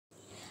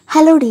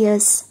Hello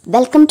dears,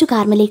 welcome to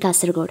Karmali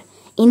Kasaragod.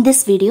 In this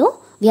video,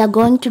 we are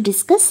going to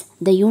discuss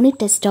the unit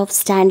test of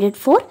Standard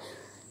 4,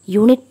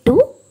 Unit 2,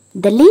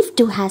 The Leaf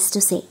 2 Has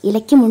to Say.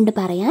 ഇലയ്ക്കുമുണ്ട്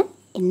പറയാൻ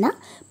എന്ന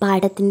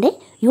പാഠത്തിൻ്റെ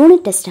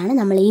unit ടെസ്റ്റാണ്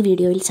നമ്മൾ ഈ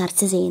വീഡിയോയിൽ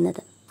ചർച്ച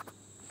ചെയ്യുന്നത്.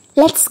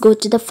 Let's go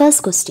to the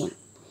first question.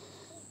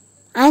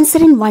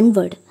 Answer in one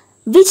word.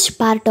 Which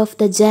part of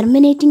the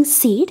germinating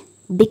seed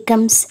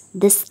becomes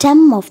the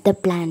stem of the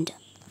plant?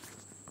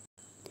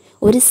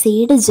 ഒരു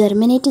സീഡ്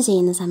ജെർമിനേറ്റ്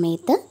ചെയ്യുന്ന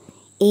സമയത്ത്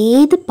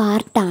ഏത്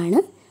പാർട്ടാണ്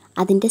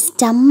അതിൻ്റെ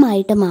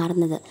സ്റ്റമ്മായിട്ട്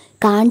മാറുന്നത്,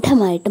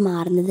 കാണ്ഡമായിട്ട്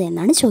മാറുന്നത്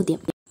എന്നാണ് ചോദ്യം.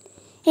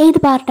 ഏത്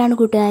പാർട്ടാണ്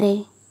കൂട്ടുകാരെ?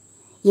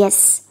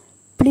 Yes,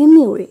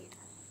 plumule.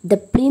 The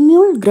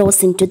plumule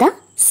gross in to the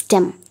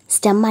stem.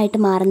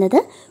 സ്റ്റെമ്മായിട്ട് മാറുന്നത്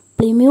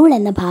പ്ലിമ്യൂൾ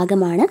എന്ന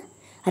ഭാഗമാണ്.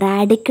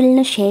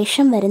 റാഡിക്കിളിന്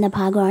ശേഷം വരുന്ന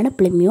ഭാഗമാണ്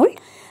plumule.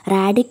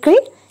 Radical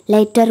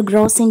later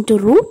gross in to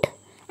root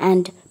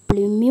and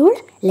plumule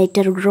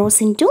later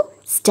gross in to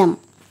stem.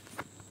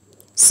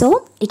 So,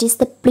 it is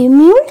the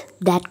plumule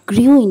that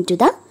grew into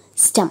the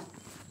stem.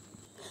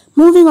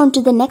 Moving on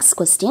to the next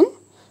question.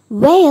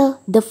 Where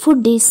the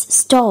food is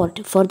stored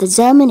for the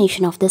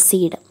germination of the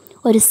seed.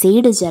 ഒരു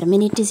seed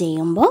germinate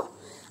ചെയ്യുമ്പോൾ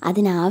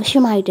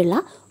അതിനാവശ്യമായിട്ടുള്ള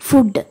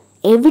food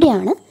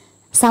എവിടെയാണ്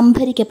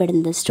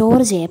സംഭരിക്കപ്പെടുന്നത്, store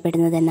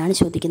ചെയ്യപ്പെടുന്നത് എന്നാണ്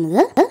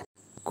ചോദിക്കുന്നത്.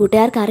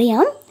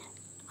 കൂട്ടുകാർക്കറിയാം,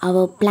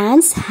 അവർ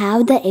plants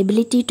have the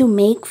ability to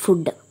make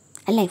food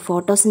അല്ലേ?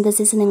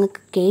 Photosynthesis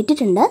നിങ്ങൾക്ക്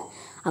കേട്ടിട്ടുണ്ട്.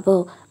 അപ്പോൾ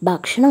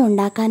ഭക്ഷണം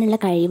ഉണ്ടാക്കാനുള്ള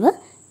കഴിവ്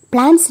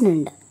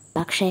പ്ലാന്റ്സിനുണ്ട്.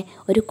 പക്ഷേ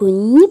ഒരു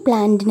കുഞ്ഞു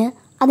പ്ലാന്റിന്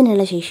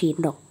അതിനുള്ള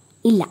ശേഷിയുണ്ടോ?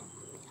 ഇല്ല.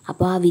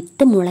 അപ്പോൾ ആ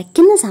വിത്ത്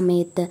മുളയ്ക്കുന്ന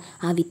സമയത്ത്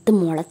ആ വിത്ത്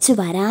മുളച്ച്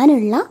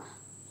വരാനുള്ള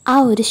ആ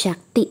ഒരു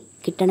ശക്തി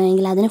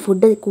കിട്ടണമെങ്കിൽ അതിന്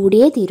ഫുഡ്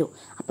കൂടിയേ തീരൂ.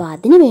 അപ്പോൾ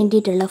അതിന്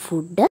വേണ്ടിയിട്ടുള്ള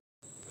ഫുഡ്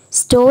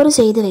സ്റ്റോർ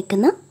ചെയ്ത്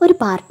വെക്കുന്ന ഒരു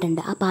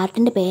പാർട്ടുണ്ട്. ആ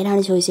പാർട്ടിൻ്റെ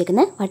പേരാണ്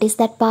ചോദിച്ചിരിക്കുന്നത്. What is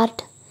that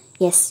part?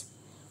 Yes,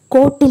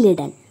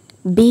 cotyledon,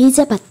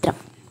 ബീജപത്രം.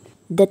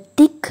 The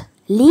thick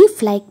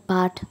leaf-like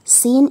part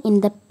seen in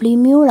the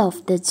plumule of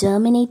the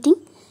germinating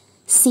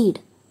seed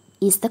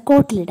is the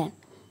cotyledon.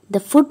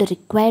 The food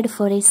required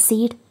for a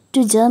seed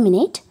to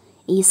germinate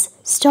is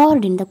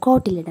stored in the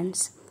cotyledons.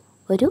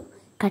 ഒരു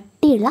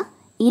കട്ടിയുള്ള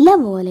ഇല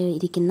പോലെ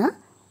ഇരിക്കുന്ന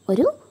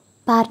ഒരു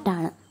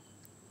പാർട്ടാണ്.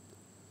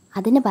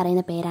 അതിന്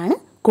പറയുന്ന പേരാണ്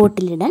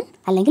കോട്ടിലിഡൻ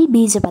അല്ലെങ്കിൽ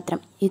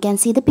ബീജപത്രം. You can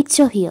see the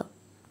picture here.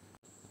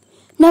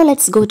 Now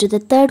let's go to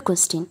the third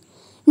question.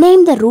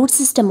 Name the root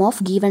system of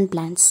given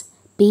plants.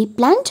 Pea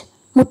plant,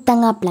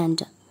 Muthanga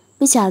plant.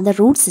 Which are the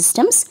root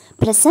systems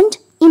present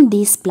in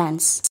these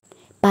plants.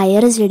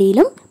 പയറ്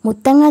ചെടിയിലും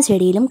മുത്തങ്ങ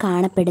ചെടിയിലും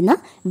കാണപ്പെടുന്ന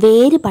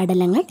വേര്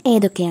പടലങ്ങൾ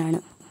ഏതൊക്കെയാണ്?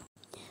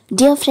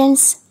 Dear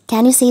friends,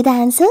 can you see the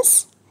answers?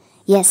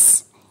 Yes,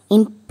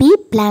 in P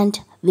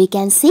plant we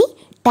can see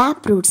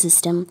tap root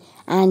system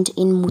and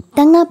in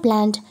Muthanga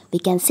plant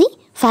we can see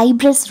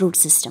fibrous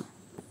root system.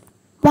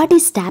 What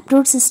is tap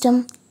root system?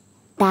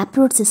 Tap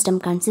root system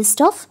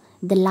consist of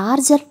the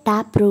larger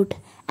tap root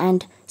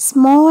and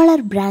smaller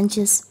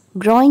branches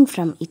growing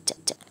from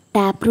it.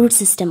 Tap root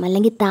system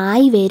അല്ലെങ്കിൽ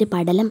തായ് വേര്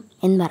പടലം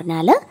എന്ന്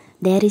പറഞ്ഞാൽ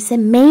there is A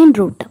main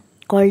root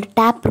called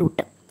tap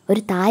root.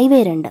 ഒരു തായ്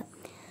വേരുണ്ട്.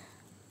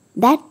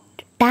 That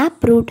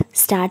tap root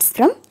starts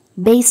from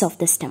base of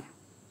the stem.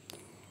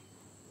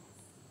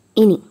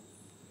 ഇനി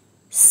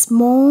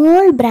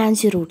small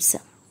branch roots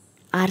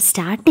are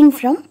starting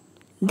from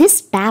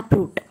this tap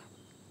root.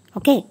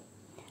 Okay,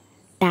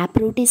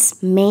 tap root is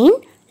main,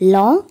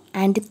 long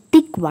and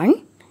thick one,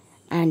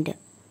 and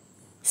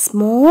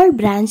small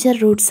brancher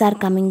roots are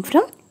coming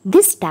from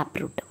this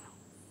taproot.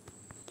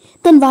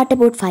 Then what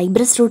about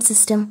fibrous root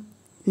system?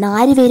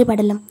 നാരുവേര്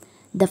പടലം.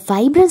 The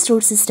fibrous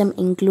root system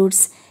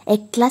includes a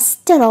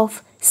cluster of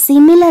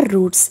similar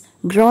roots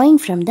growing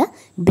from the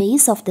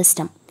base of the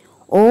stem.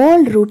 All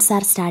roots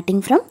are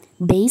starting from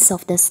base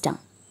of the stem.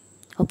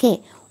 Okay,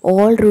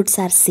 all roots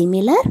are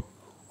similar,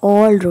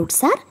 all roots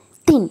are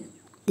thin.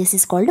 This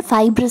is called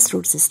fibrous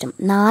root system.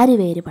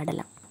 നാരുവേര്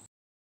പടലം.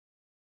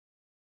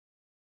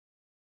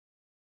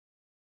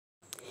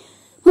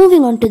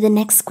 Moving on to the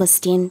next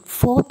question,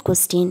 fourth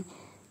question.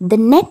 The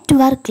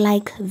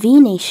network-like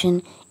venation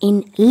in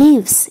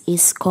leaves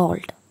is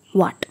called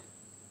what?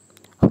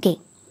 Okay,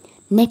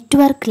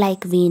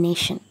 network-like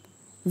venation.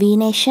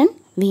 Venation,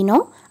 we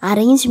know,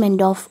 arrangement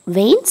of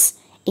veins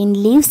in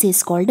leaves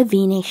is called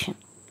venation.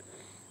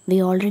 We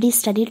already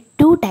studied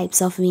two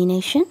types of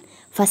venation.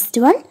 First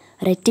one,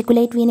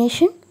 reticulate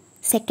venation.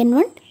 Second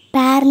one,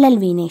 parallel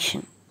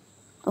venation.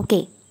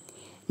 Okay,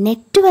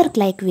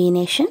 network-like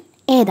venation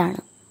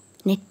ഏതാണ്?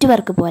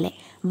 Network പോലെ,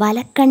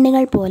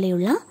 വലക്കണ്ണികൾ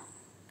പോലെയുള്ള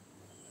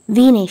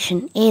venation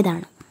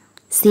ഏതാണ്?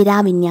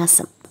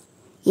 സ്ഥിരാവിന്യാസം.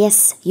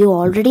 Yes, you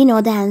already know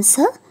the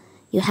answer.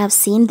 You have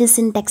seen this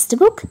in text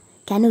book.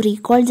 Can you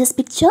recall this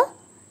picture?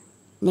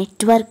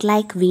 Network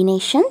like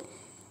venation,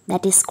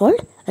 that is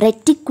called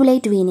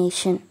reticulate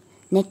venation.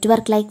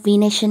 Network like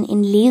venation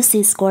in leaves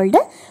is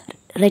called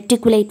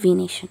reticulate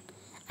venation.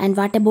 And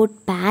what about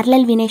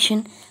parallel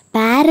venation?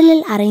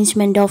 Parallel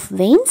arrangement of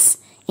veins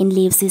in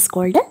leaves is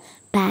called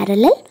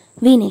parallel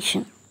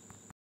venation.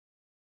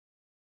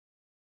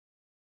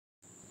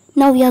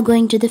 Now we are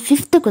going to the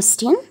fifth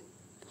question.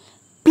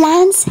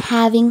 Plants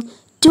having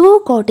two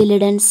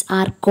cotyledons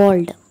are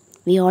called.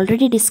 We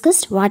already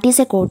discussed what is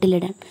a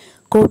cotyledon.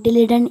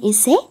 Cotyledon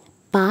is a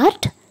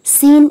part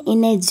seen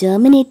in a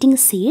germinating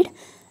seed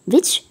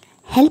which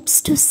helps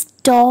to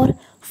store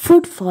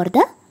food for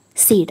the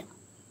seed.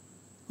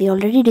 We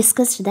already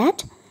discussed that.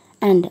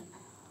 And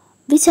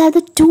which are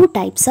the two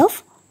types of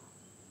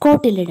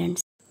cotyledons?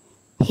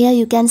 Here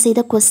you can see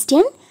the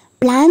question.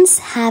 Plants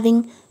having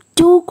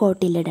two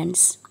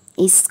cotyledons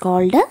is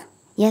called,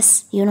 yes,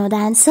 you know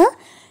the answer,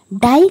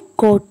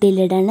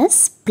 dicotyledonous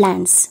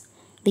plants.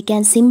 We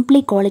can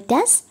simply call it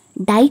as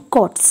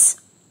dicots.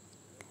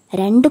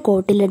 രണ്ട്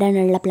കോട്ടിലിഡൺ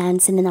ഉള്ള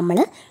പ്ലാന്റ്സിനെ നമ്മൾ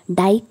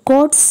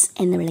dicots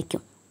എന്ന്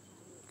വിളിക്കും,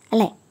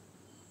 അല്ലേ?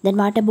 Then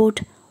what about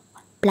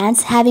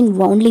plants having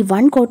only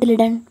one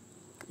cotyledon?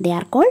 They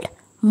are called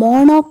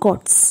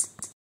monocots.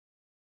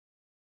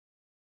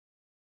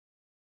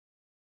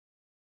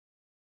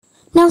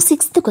 Now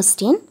sixth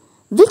question.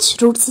 Which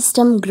root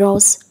system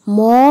grows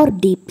more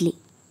deeply?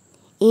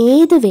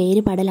 ഏത്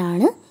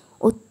വേരുപടലാണ്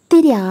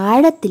ഒത്തിരി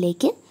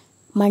ആഴത്തിലേക്ക്,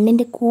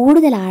 മണ്ണിൻ്റെ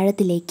കൂടുതൽ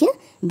ആഴത്തിലേക്ക്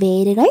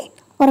വേരുകൾ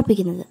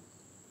ഉറപ്പിക്കുന്നത്?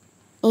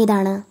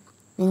 ഏതാണ്?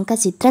 നിങ്ങൾക്ക്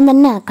ചിത്രം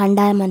തന്നെ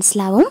കണ്ടാൽ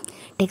മനസ്സിലാവും.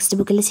 ടെക്സ്റ്റ്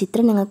ബുക്കിൽ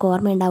ചിത്രം നിങ്ങൾക്ക്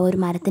ഓർമ്മയുണ്ടാവും, ഒരു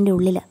മരത്തിൻ്റെ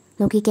ഉള്ളിൽ.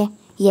 നോക്കിക്കേ.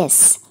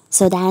 Yes,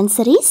 so the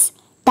answer is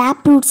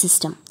tap root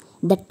system.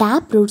 The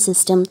tap root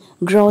system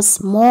gross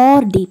more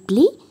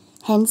deeply,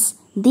 hence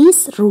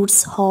these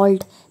Roots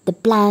hold the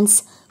plants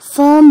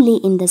firmly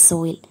in the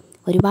soil.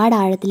 ഒരുപാട്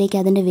ആഴത്തിലേക്ക്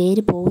അതിൻ്റെ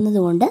വേര് പോകുന്നത്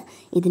കൊണ്ട്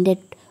ഇതിൻ്റെ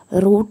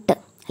റൂട്ട്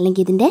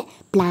അല്ലെങ്കിൽ ഇതിൻ്റെ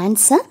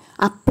പ്ലാന്റ്സ്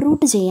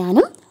അപ്രൂട്ട്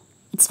ചെയ്യാനും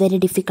ഇറ്റ്സ് വെരി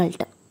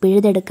ഡിഫിക്കൾട്ട്,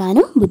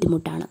 പിഴുതെടുക്കാനും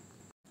ബുദ്ധിമുട്ടാണ്.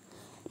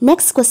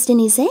 Next question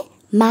is A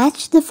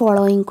match the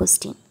following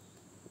question.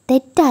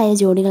 തെറ്റായ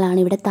ജോഡികളാണ്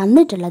ഇവിടെ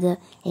തന്നിട്ടുള്ളത്.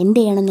 എന്ത്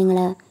ചെയ്യണം? നിങ്ങൾ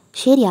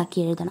ശരിയാക്കി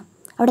എഴുതണം.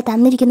 അവിടെ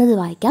തന്നിരിക്കുന്നത്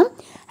വായിക്കാം.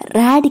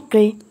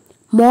 Radical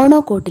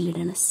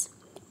മോണോകോട്ടിലിഡനസ്,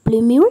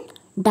 plumule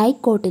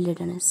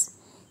ഡൈകോട്ടിലിഡനസ്,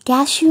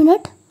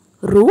 cashew nut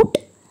root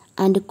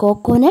and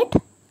coconut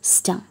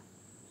stem.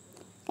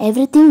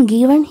 Everything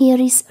given here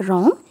is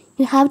wrong.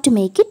 You have to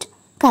make it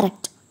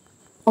correct.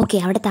 Okay,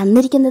 അവിടെ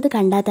തന്നിരിക്കുന്നത്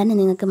കണ്ടാൽ തന്നെ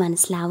നിങ്ങൾക്ക്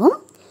മനസ്സിലാവും.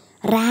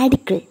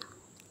 Radical,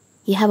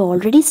 you have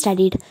already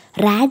studied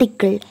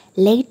radical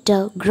later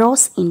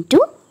grows into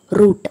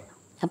root.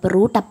 അപ്പോൾ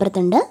റൂട്ട്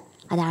അപ്പുറത്തുണ്ട്,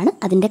 അതാണ്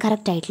അതിൻ്റെ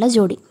കറക്റ്റ് ആയിട്ടുള്ള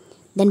ജോഡി.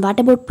 Then what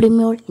about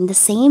plumule? In the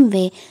same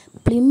way,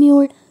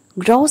 plumule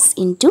grows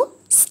into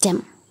stem.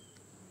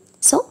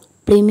 So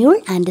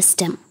plumule and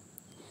stem.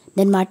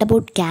 Then what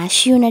about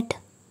cashew nut?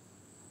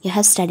 You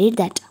have studied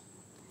that.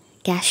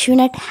 Cashew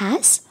nut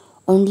has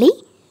only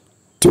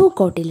two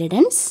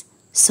cotyledons,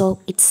 so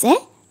it's a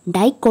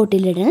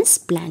dicotyledonous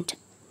plant.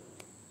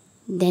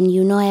 Then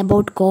you know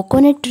about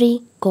coconut tree.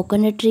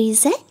 Coconut tree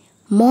is a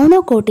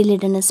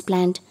monocotyledonous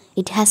plant.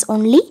 It has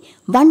only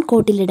one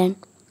cotyledon.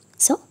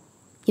 So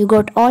you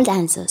got all the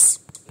answers.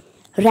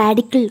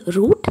 Radical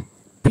root,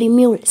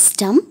 plumule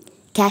stem,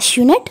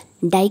 cashew nut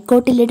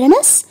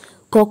dicotyledonous,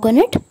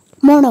 coconut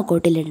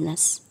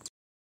monocotyledonous.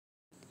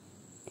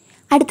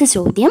 അടുത്ത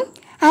ചോദ്യം.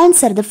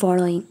 Answer the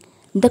following.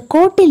 The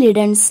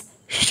cotyledons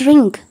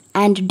shrink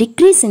and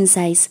decrease in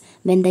size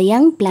when the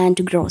young plant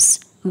grows.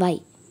 Why?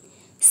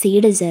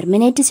 Seed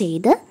germinate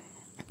ചെയ്ത്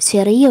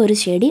ചെറിയ ഒരു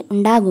ചെടി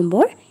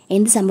ഉണ്ടാകുമ്പോൾ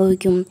എന്ത്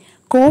സംഭവിക്കും?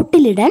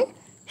 Cotyledon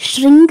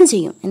shrink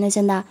ചെയ്യും. എന്ന്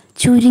വെച്ചാൽ എന്താ?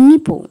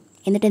 ചുരുങ്ങിപ്പോവും.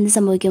 എന്നിട്ട് എന്ത്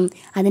സംഭവിക്കും?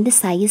 അതിൻ്റെ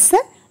സൈസ്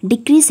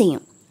ഡിക്രീസ്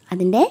ചെയ്യും.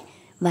 അതിൻ്റെ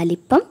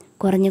വലിപ്പം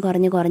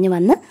കുറഞ്ഞ്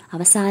വന്ന്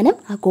അവസാനം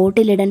ആ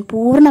കോട്ടിലിഡൻ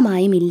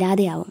പൂർണ്ണമായും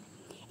ഇല്ലാതെയാവും.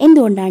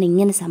 എന്തുകൊണ്ടാണ്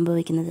ഇങ്ങനെ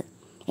സംഭവിക്കുന്നത്?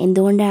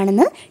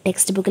 എന്തുകൊണ്ടാണെന്ന്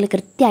ടെക്സ്റ്റ് ബുക്കിൽ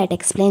കൃത്യമായിട്ട്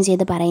എക്സ്പ്ലെയിൻ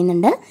ചെയ്ത്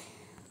പറയുന്നുണ്ട്.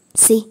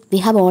 C, we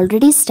have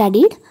already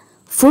studied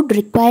food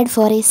required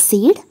for A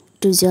seed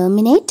to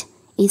germinate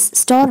is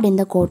stored in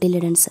the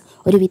cotyledons.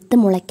 ഒരു വിത്ത്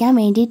മുളയ്ക്കാൻ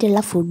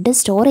വേണ്ടിയിട്ടുള്ള ഫുഡ്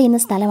സ്റ്റോർ ചെയ്യുന്ന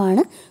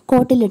സ്ഥലമാണ്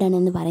കോട്ടിലിഡൺ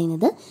എന്ന്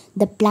പറയുന്നത്.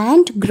 The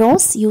plant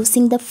grows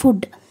using the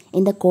food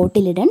in the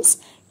cotyledons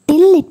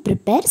till it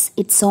prepares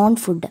its own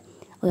food.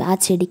 ആ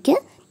ചെടിക്ക്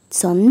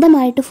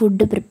സ്വന്തമായിട്ട്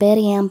food prepare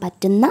ചെയ്യാൻ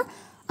പറ്റുന്ന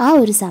ആ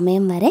ഒരു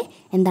സമയം വരെ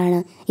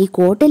എന്താണ്? ഈ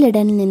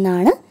കോട്ടിലിഡണിൽ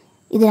നിന്നാണ്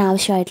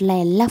ഇതിനാവശ്യമായിട്ടുള്ള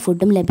എല്ലാ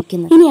ഫുഡും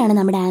ലഭിക്കുന്നത്. ഇനിയാണ്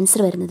നമ്മുടെ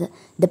ആൻസർ വരുന്നത്.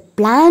 The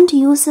plant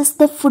uses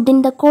the food in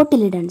the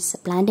cotyledons.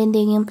 Plant എന്ത്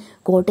ചെയ്യും?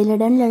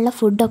 കോട്ടിലിഡനിലുള്ള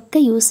ഫുഡൊക്കെ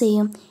യൂസ്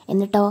ചെയ്യും.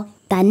 എന്നിട്ടോ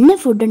തന്നെ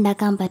ഫുഡ്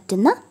ഉണ്ടാക്കാൻ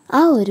പറ്റുന്ന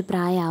ആ ഒരു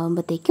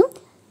പ്രായമാകുമ്പോഴത്തേക്കും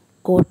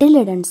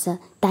കോട്ടിലിഡൻസ്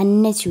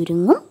തന്നെ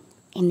ചുരുങ്ങും.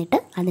 എന്നിട്ട്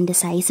അതിൻ്റെ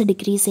സൈസ്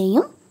ഡിക്രീസ്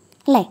ചെയ്യും,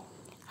 അല്ലേ?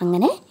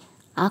 അങ്ങനെ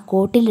ആ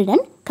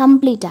കോട്ടിലിഡൻ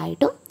കംപ്ലീറ്റ്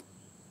ആയിട്ടും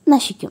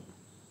നശിക്കും.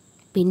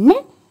 പിന്നെ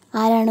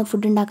ആരാണ്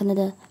ഫുഡ്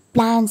ഉണ്ടാക്കുന്നത്?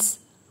 Plants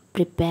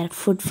prepare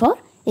food for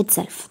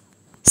itself.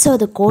 So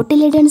the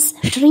cotyledons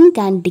shrink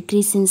and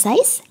decrease in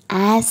size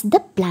as the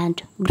plant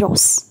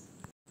grows.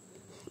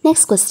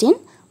 Next question.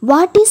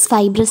 What is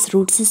fibrous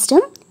root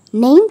system?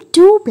 Name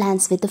two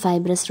plants with the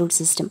fibrous root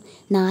system.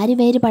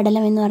 നാരുവേര്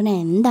പടലം എന്ന് പറഞ്ഞാൽ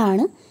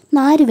എന്താണ്?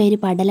 നാരുവേര്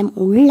പടലം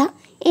ഉള്ള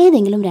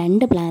ഏതെങ്കിലും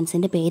രണ്ട്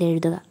പ്ലാന്റ്സിൻ്റെ പേര്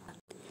എഴുതുക.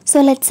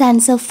 So let's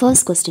answer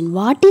first question.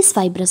 What is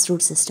fibrous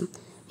root system?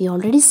 We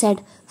already said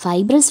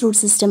fibrous root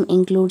system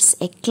includes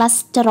a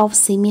cluster of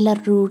similar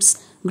roots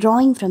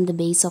growing from the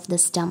base of the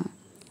stem.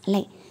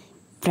 Like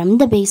from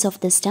the base of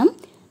the stem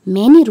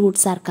many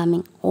roots are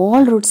coming.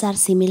 All roots are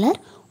similar.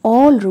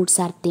 All roots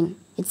are thin.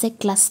 It's a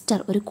cluster.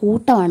 ഒരു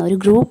കൂട്ടമാണ്, ഒരു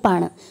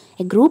ഗ്രൂപ്പാണ്.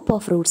 A group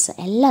of roots.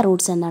 എല്ലാ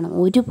roots എന്താണ്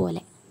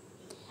ഒരുപോലെ.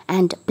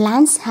 And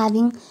plants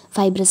having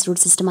fibrous root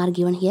system are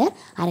given here.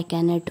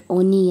 Arecanut,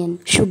 onion,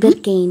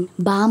 sugarcane,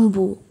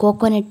 bamboo,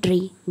 coconut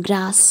tree,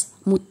 grass,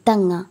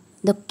 Muthanga,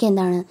 ഇതൊക്കെ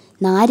എന്താണ്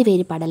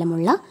നാരുവേര്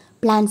പടലമുള്ള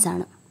plants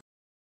ആണ്.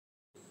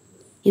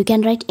 You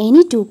can write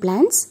any two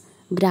plants: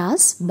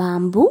 grass,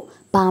 bamboo,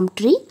 palm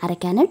tree,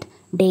 arecanut,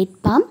 date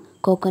palm,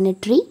 coconut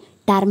tree,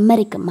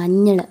 turmeric,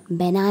 മഞ്ഞൾ,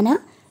 banana,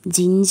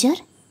 ginger,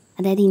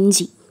 അതായത്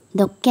ഇഞ്ചി,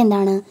 ഇതൊക്കെ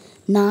എന്താണ്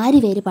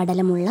നാരുവേര്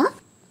പടലമുള്ള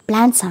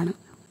plants ആണ്.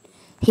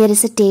 Here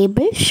is a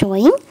table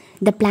showing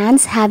the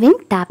plants having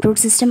taproot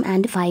system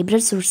and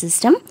fibrous root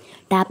system.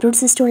 Taproot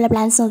system ഉള്ള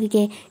plants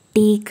നോക്കിക്കേ,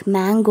 teak,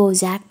 mango,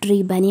 jack tree,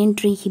 banyan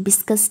tree,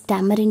 hibiscus,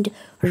 tamarind,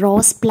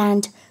 rose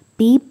plant,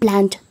 pea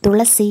plant,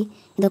 തുളസി,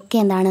 ഇതൊക്കെ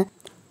എന്താണ്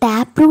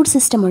taproot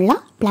system ഉള്ള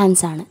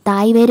plants ആണ്,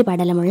 തായ്വേര്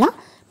പടലമുള്ള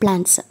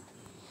plants.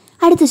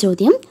 അടുത്ത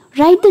ചോദ്യം,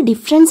 write the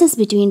differences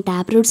between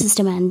taproot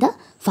system and the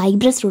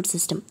fibrous root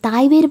system.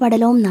 തായ്വേര്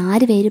പടലവും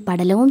നാരുവേര്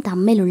പടലവും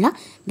തമ്മിലുള്ള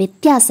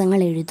വ്യത്യാസങ്ങൾ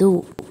എഴുതൂ.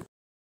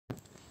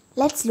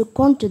 Let's look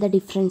on to the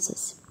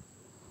differences.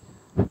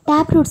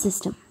 Taproot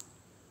system.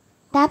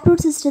 Taproot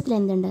system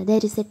എന്തുണ്ട്?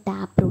 There is a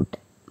taproot.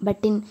 But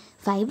in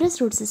fibrous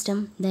root system,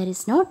 there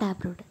is no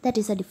taproot. That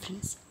is a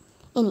difference.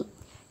 ഇനി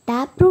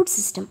taproot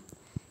system.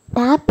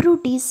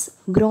 Taproot is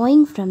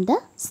growing from the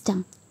stem.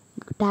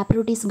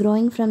 Taproot is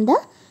growing from the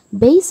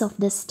base of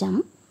the stem.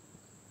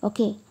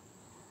 Okay.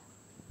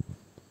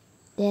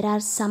 There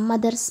are some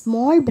other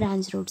small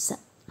branch roots.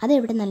 അത്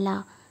എവിടെ നിന്നല്ല?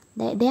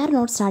 They are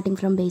not starting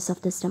from base of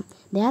the stem.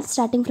 They are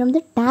starting from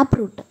the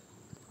taproot.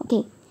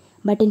 Okay.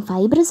 But in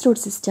fibrous root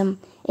system,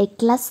 a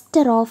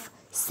cluster of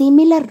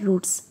similar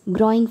roots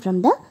growing from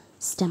the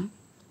stem.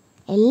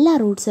 എല്ലാ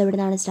റൂട്ട്സും എവിടെ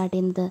നിന്നാണ് start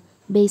ചെയ്യുന്നത്?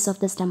 Base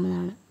of the stem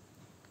എന്നാണ്.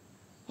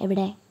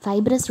 എവിടെ?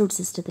 Fibrous root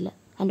സിസ്റ്റത്തിൽ.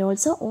 And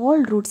also all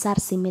roots are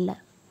similar.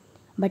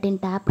 But in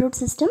taproot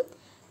system,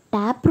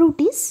 taproot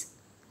is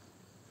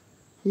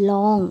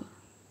long,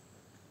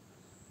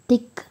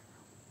 thick.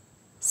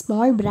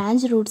 Small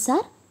branch roots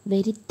are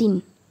very thin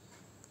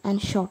and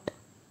short.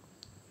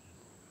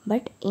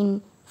 But in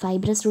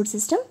fibrous root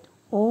system,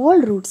 all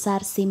roots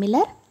are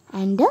similar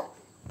and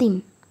thin.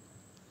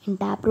 In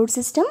taproot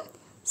system,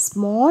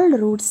 small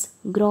roots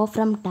grow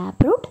from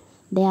taproot.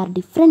 They are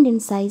different in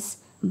size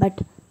but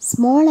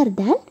smaller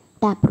than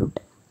taproot.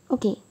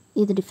 Okay,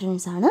 this is the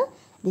difference.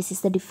 This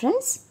is the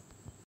difference.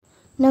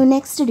 Now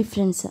next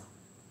difference.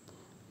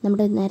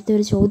 നമ്മുടെ നേരത്തെ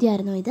ഒരു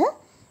ചോദ്യമായിരുന്നു ഇത്.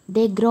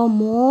 They grow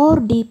more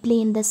deeply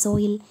in the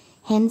soil.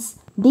 Hence,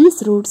 these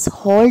roots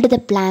hold the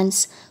plants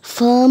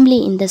firmly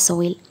in the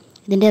soil.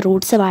 ഇതിൻ്റെ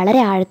Roots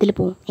വളരെ ആഴത്തിൽ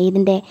പോകും.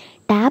 ഇതിൻ്റെ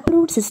tap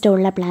root system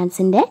ഉള്ള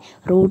പ്ലാന്റ്സിൻ്റെ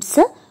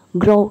Roots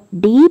grow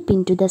deep in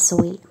to the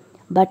soil.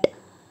 But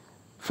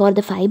for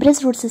the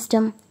fibrous root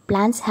system,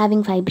 plants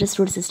having fibrous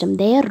root system,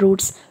 their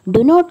roots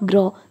do not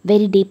grow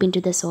very deep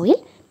into the soil.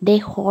 They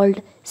hold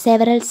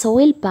several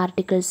soil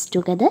particles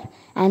together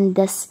and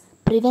thus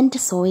prevent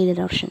soil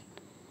erosion.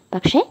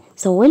 പക്ഷേ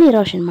soil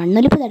erosion,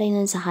 മണ്ണൊലിപ്പ്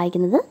തടയുന്നതിന്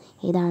സഹായിക്കുന്നത്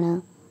ഏതാണ്?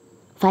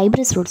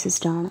 Fibrous root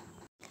system ആണ്.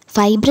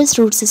 Fibrous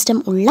root system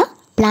ഉള്ള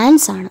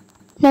plants ആണ്.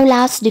 Now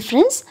last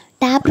difference,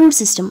 taproot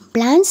system.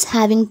 Plants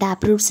having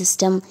taproot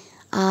system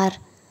are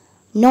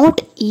not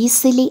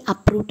easily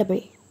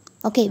uprootable.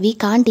 Okay, we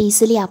can't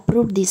easily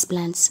uproot these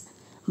plants.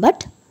 But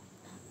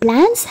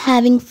plants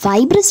having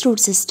fibrous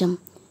root system,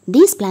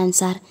 these plants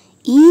are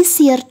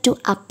easier to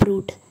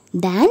uproot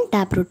than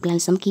taproot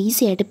plants. നമുക്ക്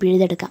easy ആയിട്ട്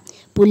പിഴുതെടുക്കാം.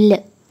 പുല്ല്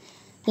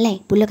അല്ലേ,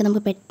 പുല്ലൊക്കെ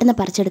നമുക്ക് പെട്ടെന്ന്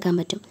പറിച്ചെടുക്കാൻ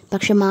പറ്റും.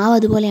 പക്ഷെ മാവ്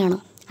അതുപോലെയാണോ?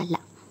 അല്ല.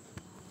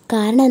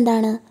 കാരണം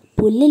എന്താണ്?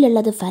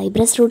 പുല്ലിലുള്ളത്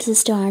ഫൈബ്രസ് റൂട്ട്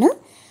സിസ്റ്റം ആണ്,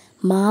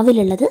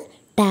 മാവിലുള്ളത്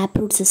ടാപ്പ്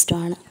റൂട്ട് സിസ്റ്റം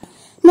ആണ്.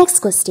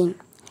 Next question.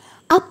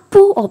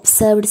 Appu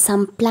observed some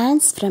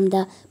plants from the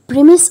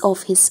premise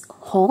of his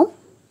home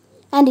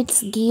and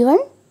it's given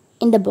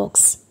in the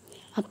box.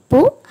 Appu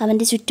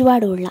അവൻ്റെ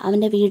ചുറ്റുപാടുമുള്ള,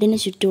 അവൻ്റെ വീടിന്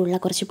ചുറ്റുമുള്ള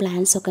കുറച്ച്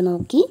പ്ലാന്റ്സ് ഒക്കെ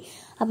നോക്കി.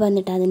 അപ്പോൾ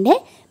എന്നിട്ട് അതിൻ്റെ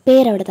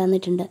പേരവിടെ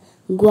തന്നിട്ടുണ്ട്.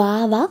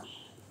 Guava,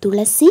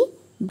 Thulasi,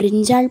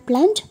 brinjal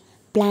plant,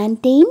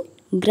 plantain,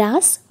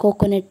 grass,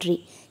 coconut tree.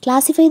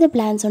 Classify the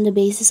plants on the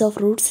basis of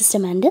root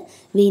system and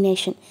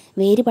venation.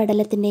 വേര്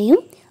പടലത്തിൻ്റെയും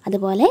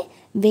അതുപോലെ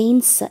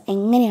വെയിൻസ്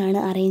എങ്ങനെയാണ്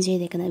അറേഞ്ച്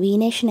ചെയ്തേക്കുന്നത്,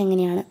 വീനേഷൻ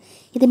എങ്ങനെയാണ്,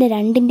 ഇതിൻ്റെ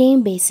രണ്ടിൻ്റെയും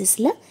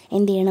ബേസിസിൽ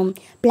എന്ത് ചെയ്യണം?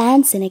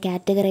 പ്ലാന്റ്സിനെ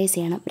കാറ്റഗറൈസ്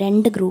ചെയ്യണം,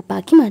 രണ്ട്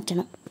ഗ്രൂപ്പാക്കി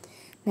മാറ്റണം.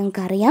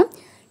 നമുക്കറിയാം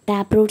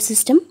tap root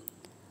system,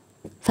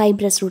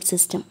 fibrous root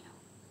system,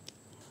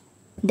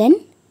 then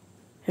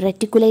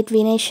reticulate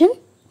venation,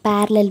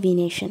 parallel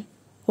venation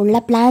ഉള്ള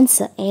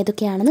പ്ലാന്റ്സ്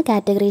ഏതൊക്കെയാണെന്ന്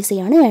കാറ്റഗറൈസ്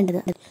ചെയ്യാണ് വേണ്ടത്.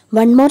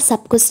 One more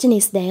sub question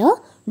is there.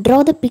 Draw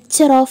the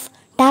picture of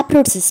tap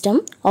root system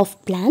of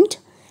plant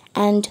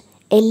and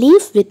A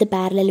leaf with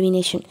parallel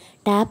venation.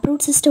 Tap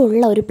root system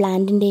ഉള്ള ഒരു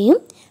പ്ലാന്റിൻ്റെയും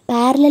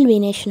parallel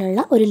വീനേഷനുള്ള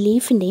ഒരു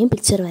ലീഫിൻ്റെയും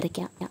picture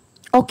വരയ്ക്കാം.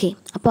 Okay,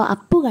 അപ്പോൾ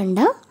അപ്പു കണ്ട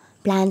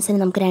പ്ലാന്റ്സിനെ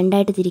നമുക്ക്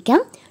രണ്ടായിട്ട് തിരിക്കാം.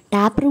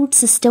 ടാപ്പ് റൂട്ട്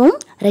സിസ്റ്റവും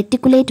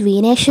റെറ്റിക്കുലേറ്റ്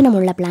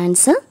വീനേഷനുമുള്ള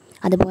പ്ലാന്റ്സ്,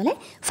 അതുപോലെ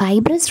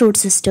ഫൈബ്രസ്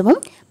റൂട്ട് സിസ്റ്റവും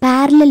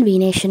parallel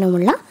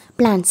വീനേഷനുമുള്ള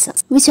plants.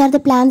 Which are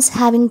the plants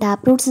having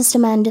taproot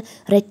system and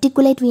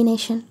reticulate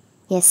venation?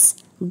 Yes,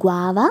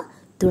 guava,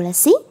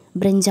 tulasi,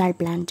 brinjal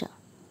plant.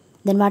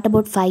 Then what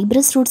about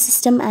fibrous root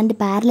system and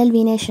parallel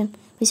venation?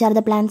 Which are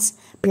the plants?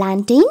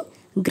 Plantain,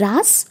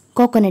 grass,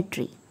 coconut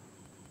tree.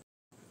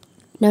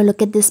 Now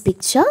look at this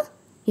picture.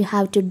 You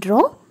have to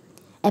draw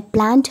a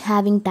plant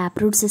having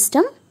taproot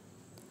system,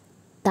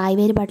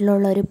 തായ്വേര്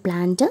പട്ടിലുള്ള ഒരു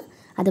plant,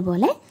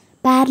 അതുപോലെ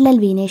parallel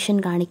venation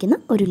കാണിക്കുന്ന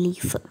ഒരു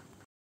leaf.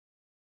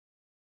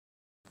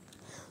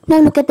 Now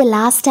look at the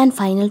last and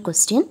final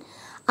question.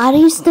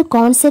 Arrange the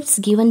concepts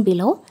given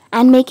below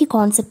and make a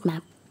concept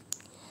map.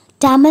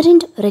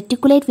 Tamarind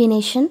reticulate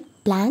venation,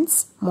 plants,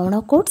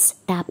 monocots,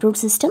 taproot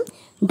system,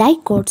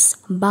 dicots,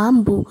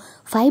 bamboo,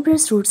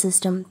 fibrous root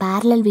system,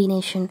 parallel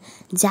venation,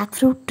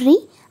 jackfruit tree,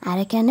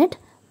 areca nut,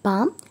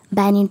 palm,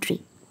 banyan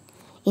tree.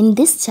 In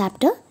this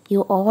chapter,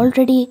 you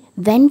already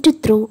went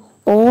through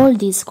all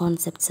these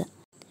concepts.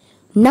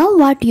 Now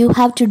what you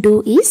have to do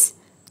is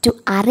to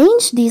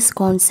arrange these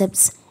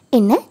concepts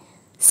in a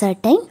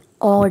certain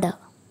order.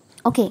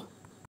 Okay,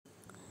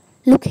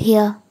 look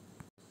here.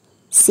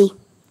 See,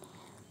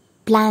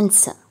 plants,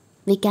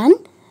 we can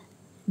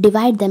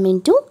divide them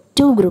into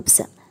two groups.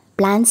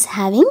 Plants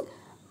having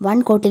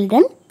one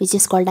cotyledon, which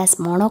is called as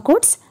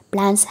monocots.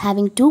 Plants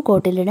having two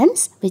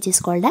cotyledons, which is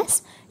called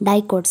as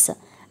dicots.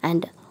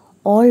 And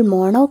all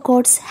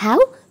monocots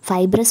have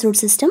fibrous root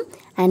system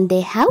and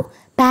they have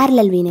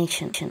parallel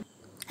venation.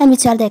 And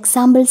which are the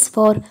examples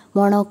for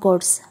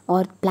monocots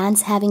or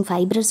plants having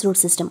fibrous root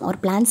system or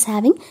plants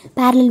having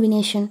parallel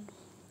venation?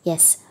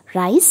 Yes,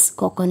 rice,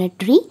 coconut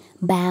tree,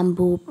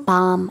 bamboo,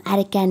 palm,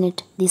 areca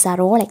nut. These are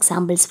all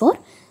examples for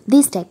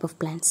these type of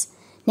plants.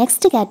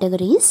 Next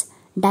category is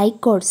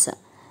dicots.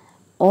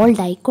 All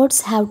dicots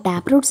have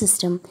taproot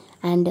system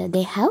and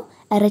they have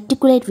a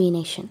reticulate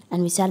venation.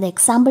 And which are the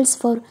examples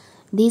for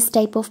these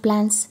type of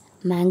plants?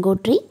 Mango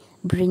tree,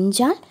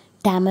 brinjal,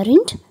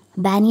 tamarind,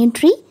 banyan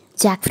tree,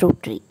 jackfruit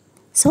tree.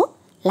 So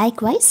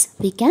likewise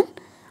we can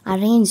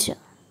arrange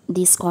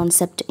this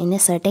concept in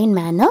a certain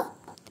manner.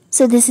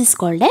 So this is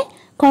called a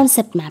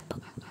concept map.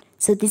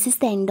 So this is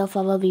the end of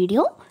our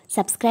video.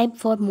 Subscribe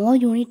for more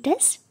unit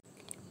tests.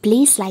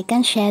 Please like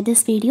and share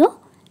this video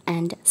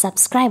and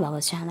subscribe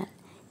our channel.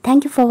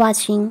 Thank you for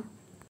watching.